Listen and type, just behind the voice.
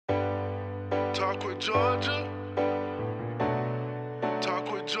Talk with Georgia.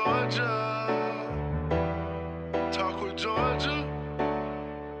 Talk with Georgia. Talk with Georgia.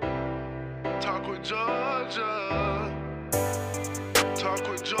 Talk with Georgia. Talk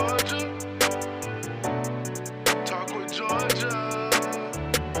with Georgia. Talk with Georgia.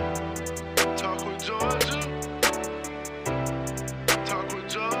 Talk with Georgia. Talk with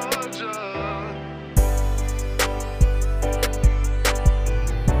Georgia.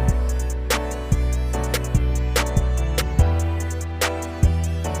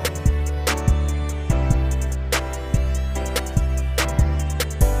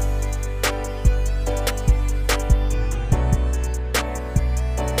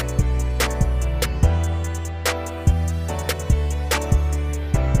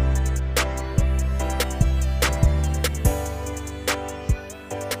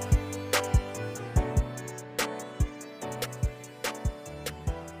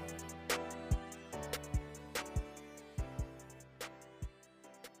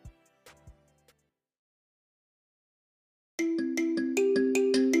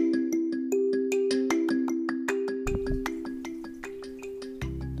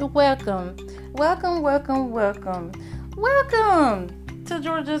 Welcome to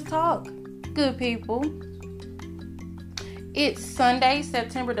Georgia's Talk, good people. It's Sunday,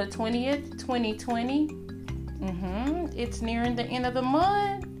 September the 20th, 2020. It's nearing the end of the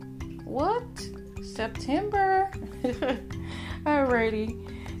month. What? September? Alrighty.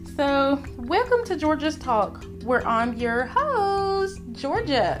 So, welcome to Georgia's Talk, where I'm your host,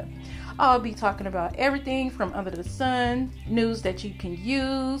 Georgia. I'll be talking about everything from under the sun, news that you can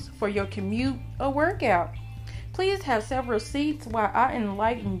use for your commute or workout. Please have several seats while I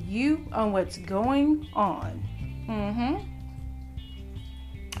enlighten you on what's going on.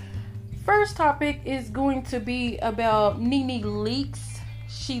 First topic is going to be about Nene Leakes.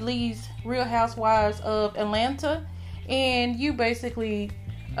 She leaves Real Housewives of Atlanta. And you basically,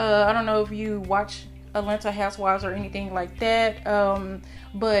 I don't know if you watch Atlanta Housewives or anything like that,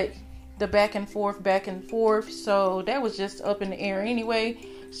 but the back and forth. So that was just up in the air anyway.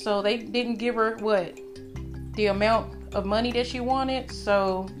 So they didn't give her the amount of money that she wanted.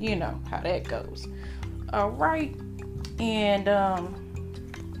 So you know how that goes. All right. And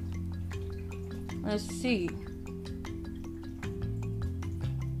let's see.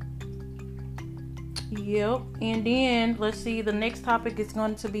 Yep. And then let's see. The next topic is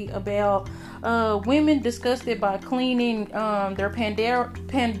going to be about women disgusted by cleaning their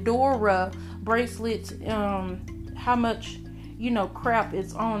Pandora bracelets. How much crap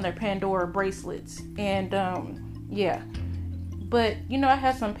is on their Pandora bracelets. And yeah. But I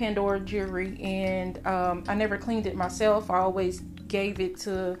had some Pandora jewelry, and I never cleaned it myself. I always gave it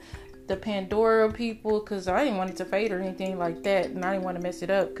to the Pandora people because I didn't want it to fade or anything like that, and I didn't want to mess it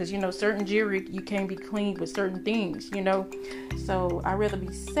up because certain jewelry you can't be cleaned with certain things, so I'd rather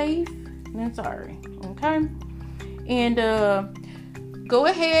be safe than sorry. Okay. And go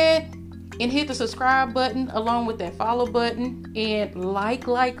ahead and hit the subscribe button along with that follow button, and like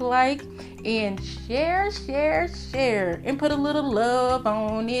and share and put a little love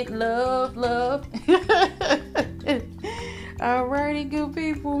on it. Love. Alrighty, good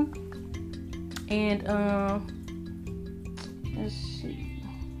people. And let's see.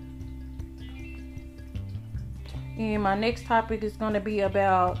 And my next topic is going to be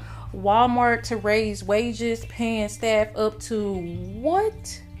about Walmart to raise wages, paying staff up to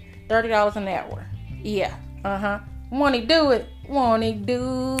what? $30 an hour. Yeah. Won't he do it? Won't he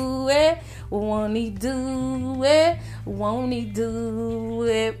do it? Won't he do it? Won't he do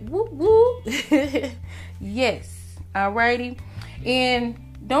it? Woo woo. Yes. Alrighty. And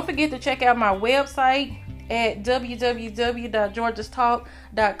don't forget to check out my website at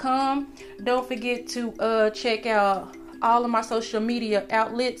www.georgiastalk.com. Don't forget to check out all of my social media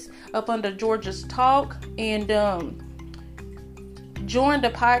outlets up under Georgia's Talk, and join the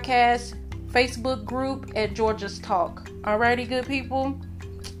podcast Facebook group at Georgia's Talk. Alrighty, good people.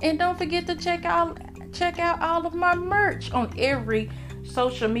 And don't forget to check out all of my merch on every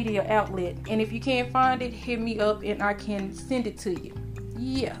social media outlet. And if you can't find it, hit me up and I can send it to you.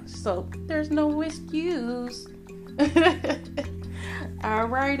 Yeah, so there's no excuse.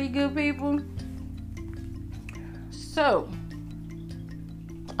 Alrighty, good people. So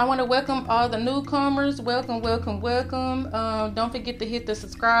I want to welcome all the newcomers. Welcome. Don't forget to hit the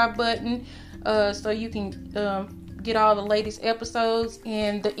subscribe button so you can get all the latest episodes.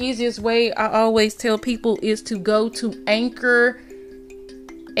 And the easiest way I always tell people is to go to Anchor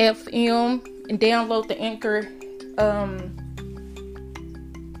FM and download the Anchor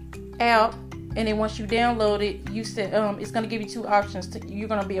app And then once you download it, you said it's going to give you two options. You're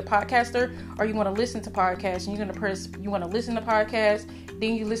going to be a podcaster, or you want to listen to podcasts. And you're going to press, you want to listen to podcasts.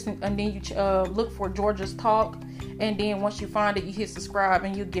 Then you listen, and then you look for Georgia's Talk. And then once you find it, you hit subscribe,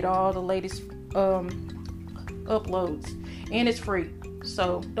 and you get all the latest uploads. And it's free.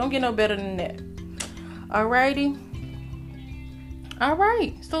 So don't get no better than that. Alrighty.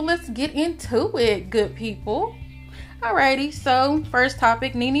 Alright. So let's get into it, good people. Alrighty, so first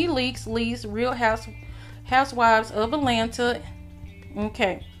topic, NeNe Leakes leaves Real Housewives of Atlanta.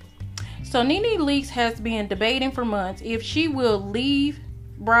 Okay, so NeNe Leakes has been debating for months if she will leave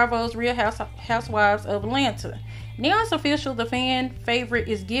Bravo's Real Housewives of Atlanta. Now it's official, the fan favorite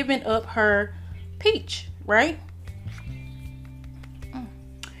is giving up her peach, right?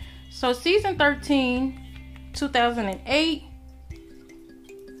 So season 13, 2008.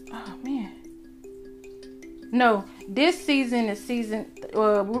 Oh man. No, this season is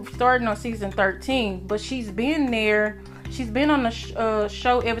we're starting on season 13, but she's been on the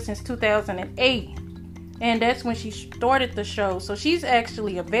show ever since 2008, and that's when she started the show. So she's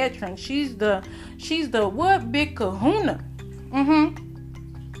actually a veteran. She's the what, big kahuna.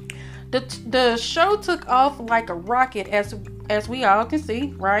 The show took off like a rocket, as we all can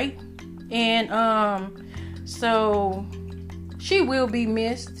see, right? And so she will be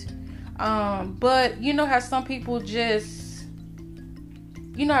missed. But you know how some people just,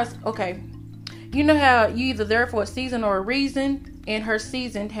 you know how you either there for a season or a reason, and her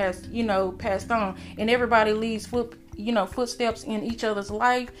season has, passed on, and everybody leaves footsteps in each other's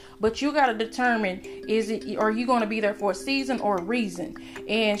life, but you got to determine, are you going to be there for a season or a reason?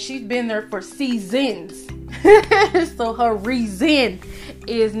 And she's been there for seasons. So her reason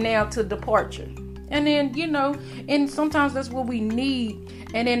is now to departure. And then, and sometimes that's what we need.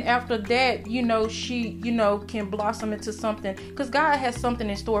 And then after that, she, can blossom into something. Because God has something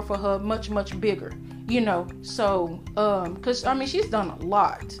in store for her much, much bigger. So, because, she's done a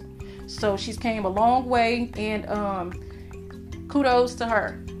lot. So she's came a long way. And kudos to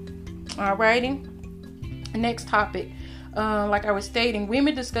her. Alrighty. Next topic. Like I was stating,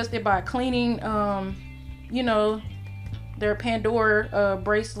 women disgusted by cleaning, their Pandora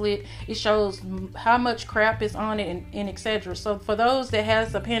bracelet. It shows how much crap is on it and etc. So for those that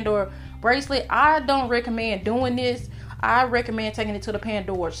has the Pandora bracelet, I don't recommend doing this. I recommend taking it to the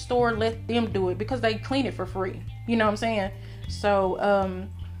Pandora store. Let them do it because they clean it for free. You know what I'm saying? So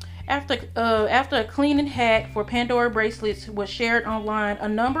after a cleaning hack for Pandora bracelets was shared online, a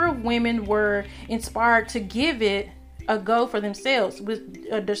number of women were inspired to give it a go for themselves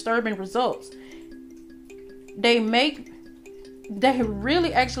with disturbing results. They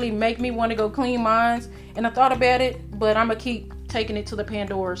really actually make me want to go clean mine, and I thought about it, but I'm gonna keep taking it to the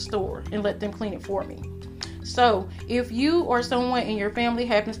Pandora store and let them clean it for me. So if you or someone in your family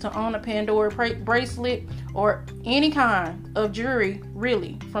happens to own a Pandora bracelet or any kind of jewelry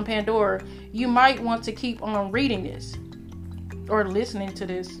really from Pandora, you might want to keep on reading this or listening to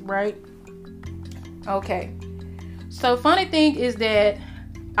this, right? Okay, so funny thing is that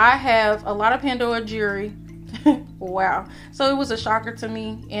I have a lot of Pandora jewelry. Wow. So it was a shocker to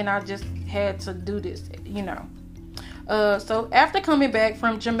me, and I just had to do this, So after coming back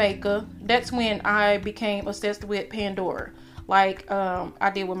from Jamaica, that's when I became obsessed with Pandora, like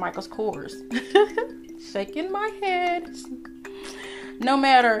I did with Michael Kors. Shaking my head. No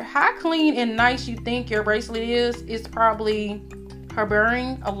matter how clean and nice you think your bracelet is, it's probably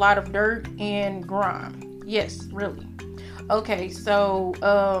harboring a lot of dirt and grime. Yes, really. Okay, so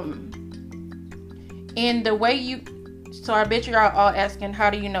in the way so I bet you're all asking, how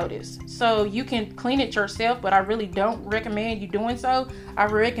do you know this? So you can clean it yourself, but I really don't recommend you doing so. I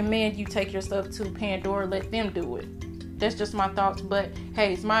recommend you take your stuff to Pandora, let them do it. That's just my thoughts, but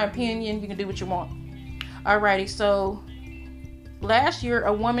hey, it's my opinion. You can do what you want. Alrighty, so last year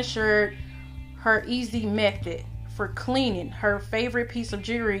a woman shared her easy method for cleaning her favorite piece of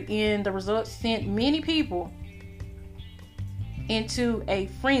jewelry, and the results sent many people into a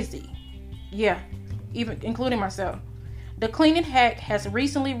frenzy. Yeah, even including myself. The cleaning hack has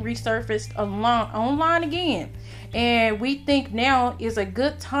recently resurfaced online again, and we think now is a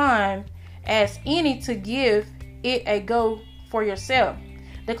good time as any to give it a go for yourself.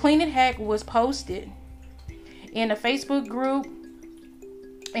 The cleaning hack was posted in a Facebook group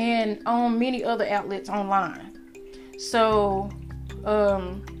and on many other outlets online. So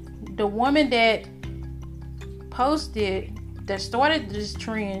the woman that started this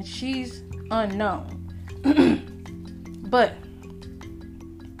trend, she's unknown. But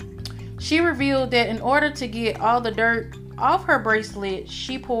she revealed that in order to get all the dirt off her bracelet,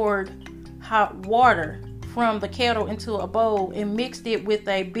 she poured hot water from the kettle into a bowl and mixed it with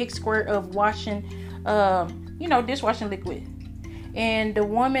a big squirt of dishwashing liquid. And the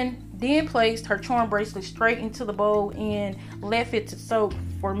woman then placed her charm bracelet straight into the bowl and left it to soak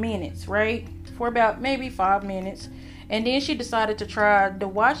for minutes, right? For about maybe 5 minutes. And then she decided to try the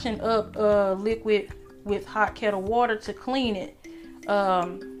washing up liquid with hot kettle water to clean it.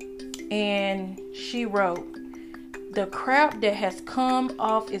 And she wrote, "The crap that has come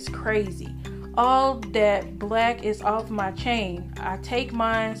off is crazy. All that black is off my chain. I take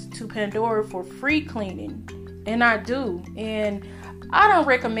mine to Pandora for free cleaning." And I do. And I don't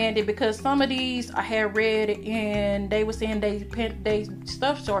recommend it because some of these I had read and they were saying they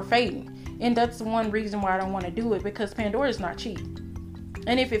stuff start fading. And that's one reason why I don't want to do it, because Pandora is not cheap.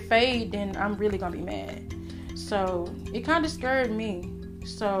 And if it fade, then I'm really going to be mad. So it kind of scared me.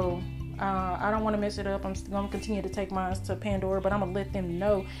 So I don't want to mess it up. I'm going to continue to take mine to Pandora, but I'm going to let them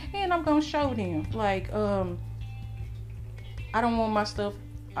know. And I'm going to show them. Like, I don't want my stuff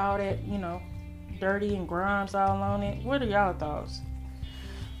all that, dirty and grimes all on it. What are y'all thoughts?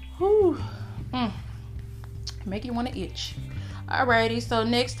 Whew. Make you want to itch. Alrighty, so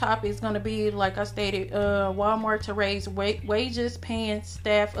next topic is going to be, like I stated, Walmart to raise wages, paying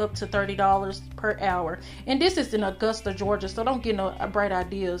staff up to $30 per hour. And this is in Augusta, Georgia, so don't get no bright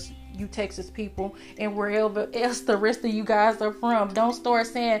ideas, you Texas people, and wherever else the rest of you guys are from. Don't start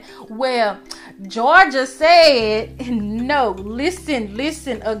saying, well, Georgia said. No,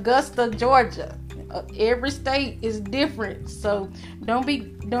 listen, Augusta, Georgia. Every state is different, so don't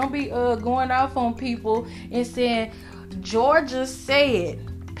be going off on people and saying Georgia said.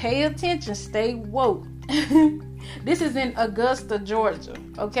 Pay attention, stay woke. This is in Augusta, Georgia,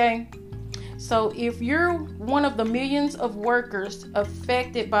 okay? So if you're one of the millions of workers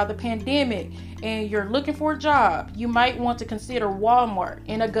affected by the pandemic and you're looking for a job, you might want to consider Walmart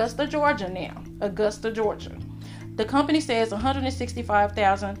in Augusta, Georgia now. Augusta, Georgia. The company says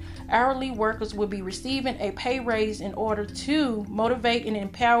 165,000 hourly workers will be receiving a pay raise in order to motivate and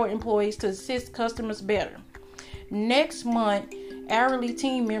empower employees to assist customers better. Next month, hourly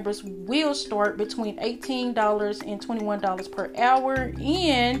team members will start between $18 and $21 per hour,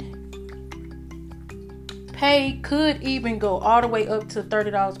 and pay could even go all the way up to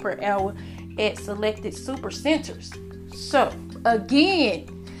 $30 per hour at selected super centers. So, again,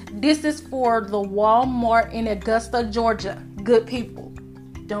 this is for the Walmart in Augusta, Georgia. Good people.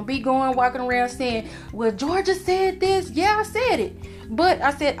 Don't be walking around saying, well, Georgia said this. Yeah, I said it. But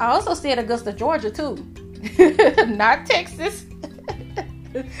I also said Augusta, Georgia, too. Not Texas.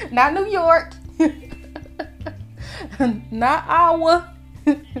 Not New York. Not Iowa.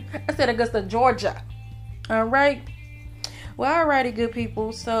 I said Augusta, Georgia. All right. Well, alrighty, good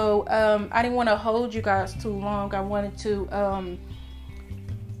people. So, I didn't want to hold you guys too long. I wanted to,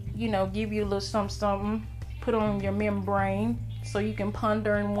 give you a little something, put on your membrane so you can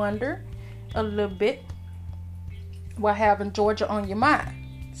ponder and wonder a little bit while having Georgia on your mind.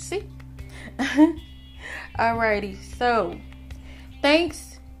 See? Alrighty. So,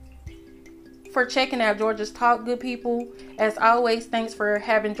 thanks for checking out Georgia's Talk, good people. As always, thanks for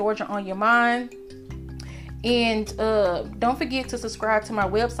having Georgia on your mind. And don't forget to subscribe to my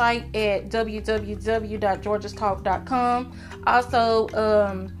website at www.georgiastalk.com. Also,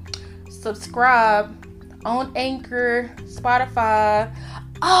 subscribe on Anchor, Spotify.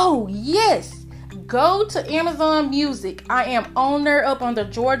 Oh, yes. Go to Amazon Music. I am on there up under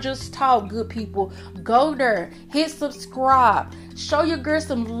Georgia's Talk, good people. Go there. Hit subscribe. Show your girl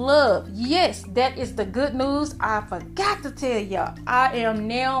some love. Yes, that is the good news. I forgot to tell y'all. I am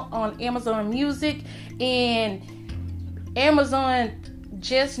now on Amazon Music, and Amazon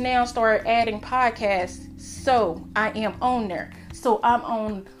just now started adding podcasts. So I am on there. So I'm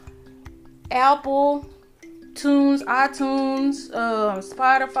on Apple, iTunes,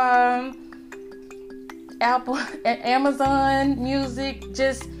 Spotify, Apple, Amazon Music,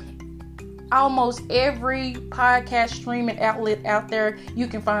 just almost every podcast streaming outlet out there, you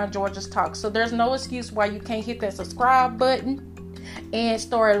can find Georgia's Talk. So there's no excuse why you can't hit that subscribe button and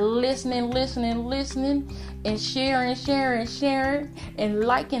start listening, and sharing, and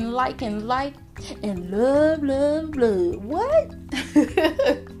liking, and love. What?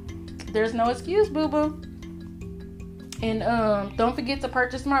 There's no excuse, boo-boo. And don't forget to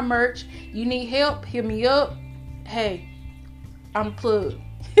purchase my merch. You need help, hit me up. Hey, I'm plugged.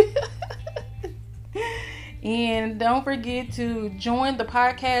 And don't forget to join the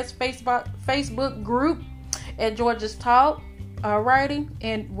podcast Facebook group at Georgia's Talk. Alrighty,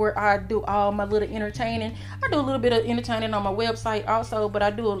 and where I do all my little entertaining. I do a little bit of entertaining on my website also, but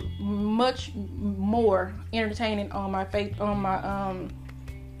I do much more entertaining on my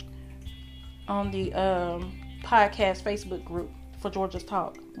on the podcast Facebook group for Georgia's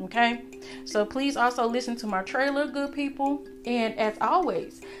Talk. Okay, so please also listen to my trailer, good people. And as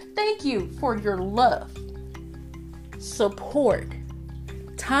always, thank you for your love, support,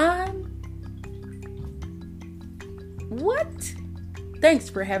 time. What? Thanks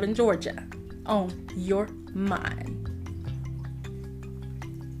for having Georgia on your mind.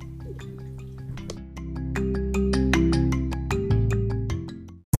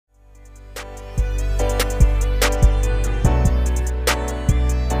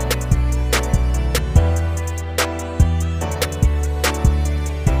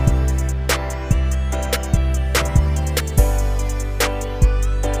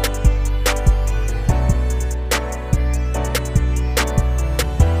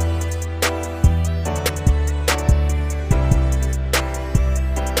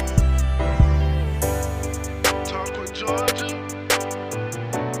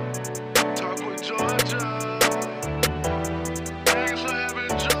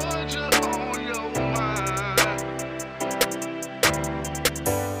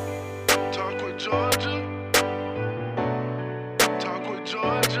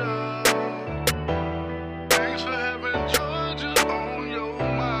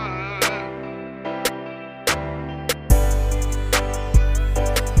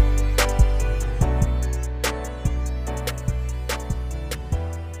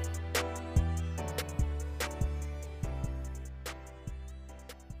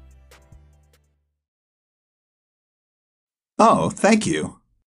 Oh, thank you.